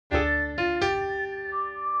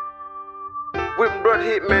With my brother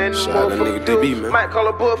Hitman, motherfucker dude. Might call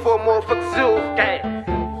a boy for a motherfucker zoo. Gang.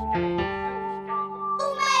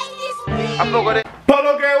 I fuck with it.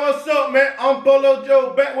 Polo gang, what's up, man? I'm Polo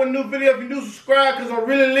Joe, back with a new video. If you do, subscribe, cause I'm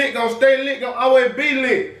really lit, gonna stay lit, gonna always be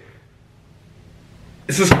lit.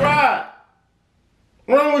 Subscribe.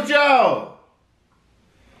 Run with y'all.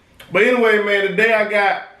 But anyway, man, today I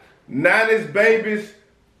got 90's Babies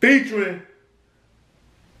featuring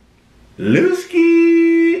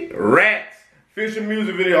Lewski Rats official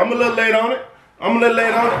music video. I'm a little late on it.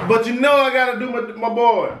 But you know I gotta do my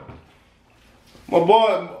boy. My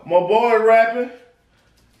boy rapping.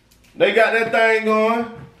 They got that thing going.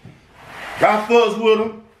 I fucks with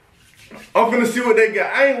them. I'm finna see what they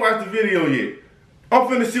got. I ain't watched the video yet. I'm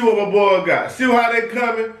finna see what my boy got. See how they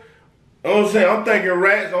coming. You know what I'm saying? I'm thinking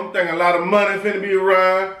rats. I'm thinking a lot of money finna be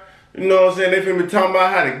around. You know what I'm saying? They finna be talking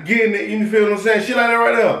about how to get in it. You feel what I'm saying? Shit like that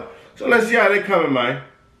right there. So let's see how they coming, man.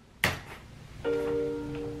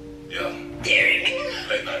 Yeah.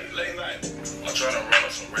 Late night. I'm trying to run up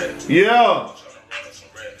some red. Yeah.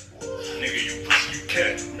 Nigga, you pussy, you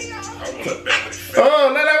cat. I wanna bet with it.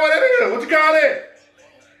 Oh, late night, what that is? What you call that?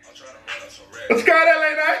 I'm trying to run up some red. What you call that,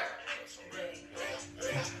 late night?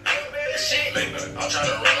 Late night. I'm trying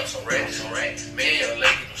to run up some red. Me and your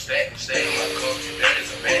lady, I'm stacking my cup. That is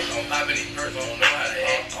a match. I'm popping these perks, I don't know how to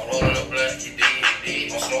act. I'm rolling up blood, you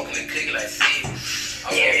did. I'm smoking the cookie like seed. I'm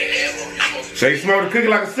smoking arrow, you smoking. So you smoke the cookie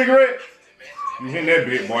like a cigarette? You hitting that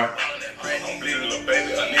bit, boy. I'm bleeding, little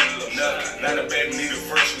baby. I need a little nut. Not a baby, need a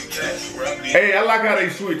first we tax. Hey, I like how they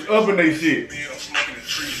switch up in they shit. I'm smoking the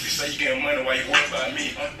trees. You say you getting money while you worry about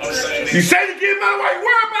me. You say you getting money while you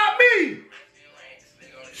worry about me?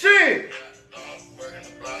 Shit. Working the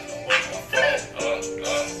block, I'm working my phone.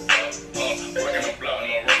 Working the block, I'm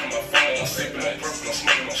working my phone. I'm sipping on purple, I'm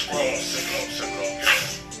smoking on scroll. I'm sipping on.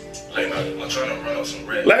 Late night, I'm trying to run up some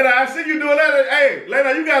red. Late night, I see you doing that. Hey, late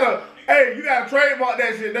night, you gotta trademark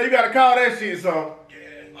that shit. Now you gotta call that shit something.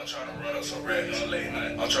 I'm trying to run up some red. Late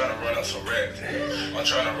night, I'm trying to run up some red.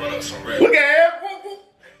 Look at it.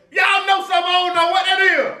 Y'all know something I don't know what that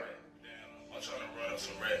is. I'm trying to run up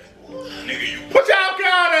some red. Nigga, you. What y'all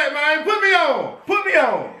call that, man? Put me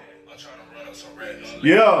on. I'm trying to run up some red.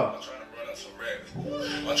 Yeah. I'm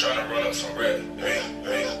trying to run up some red.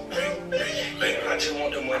 I just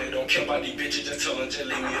want the money, don't care about these bitches, just tell them just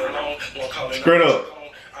leave me alone. Straight up.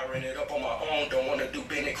 I ran it up on my own, don't want to do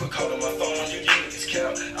business, quit calling my phone, you niggas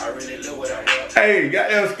count. I really live what I want. Hey,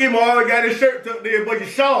 goddamn Skimmer always got his shirt tucked in, but you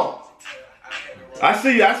saw. I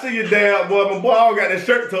see you damn boy, my boy always got his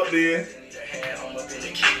shirt tucked in. I'm up in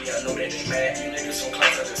the kitty, I know that they mad. You niggas so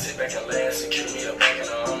close, I just sit back and laugh. Secure me up back and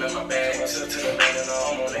I'm in my bag. Myself to the man and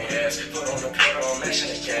I'm on the ass. Put on the pedal, I'm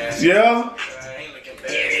mashing the gas. Yeah. I ain't looking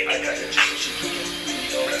bad. I got the juice, she cooking.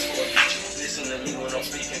 Don't ask for a feature. Listen to me when I'm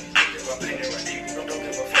speaking. Look at my painting right deep. Don't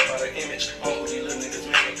give a fuck about the image. I'm who these little niggas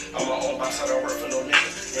making. I'm my own boss, I don't work for no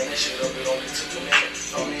niggas. Ran this shit up, it only took a minute.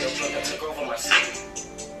 On me a plug, I took over my city.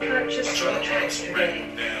 I'm trying to run up some rack.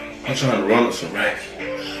 I'm trying to run up some rack.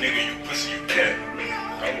 Nigga, you pussy, you cat.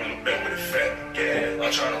 I wanna bet with it fat. Yeah.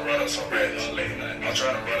 I'm trying to run up some red. Late night. I'm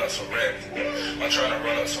trying to run up some red. I'm trying to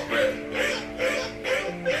run up some red.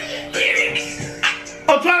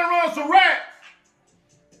 I'm trying to run up some racks.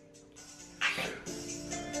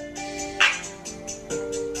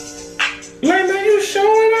 Late night, you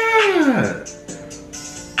showing up.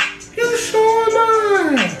 You showing up.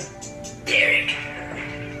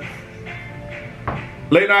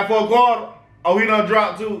 Late night for a quarter. Oh, he done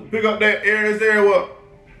dropped too. Pick up that area what?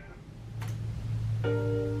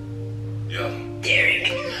 Yeah.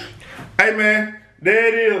 Hey man, there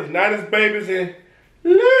it is. 90's Babies and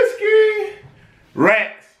Lewski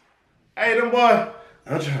Rats. Hey them boy,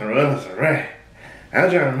 I'm trying to run us some rat.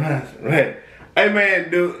 Hey man,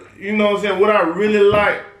 dude, you know what I'm saying? What I really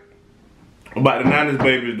like about the 90's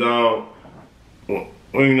Babies, dog, you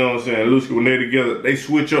know what I'm saying, Lewski, when they together, they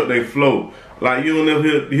switch up their flow. Like you don't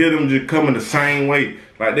ever hear them just coming the same way.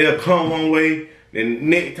 Like they'll come one way, then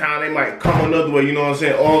next time they might come another way, you know what I'm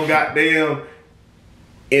saying? All goddamn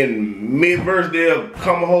in mid-verse they'll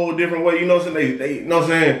come a whole different way, you know what I'm saying? They you know what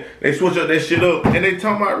I'm saying? They switch up that shit up and they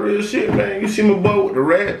talking about real shit, man. You see my boy with the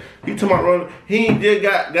rat, he talking about running, he ain't just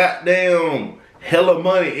got goddamn hella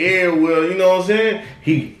money everywhere, you know what I'm saying?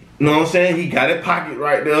 You know what I'm saying? He got his pocket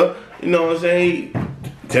right there, you know what I'm saying? He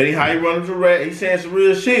tell you how he running the rat, he saying some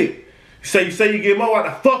real shit. You say you get more, why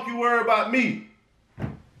the fuck you worry about me?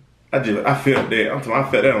 I felt that. I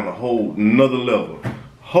felt that on a whole nother level.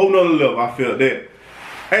 I felt that.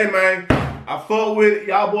 Hey man, I fuck with it.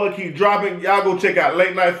 Y'all boy keep dropping. Y'all go check out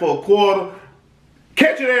Late Night for a Quarter.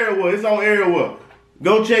 Catch it everywhere. It's on everywhere.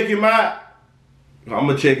 Go check him out. I'm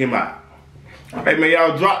gonna check him out. Hey, man,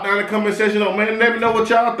 y'all drop down in the comment section, man. Let me know what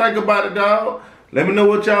y'all think about it, dog. Let me know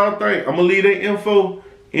what y'all think. I'm going to leave that info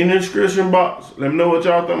in the description box. Let me know what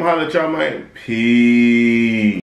y'all think. I'm hollering at y'all, man. Peace.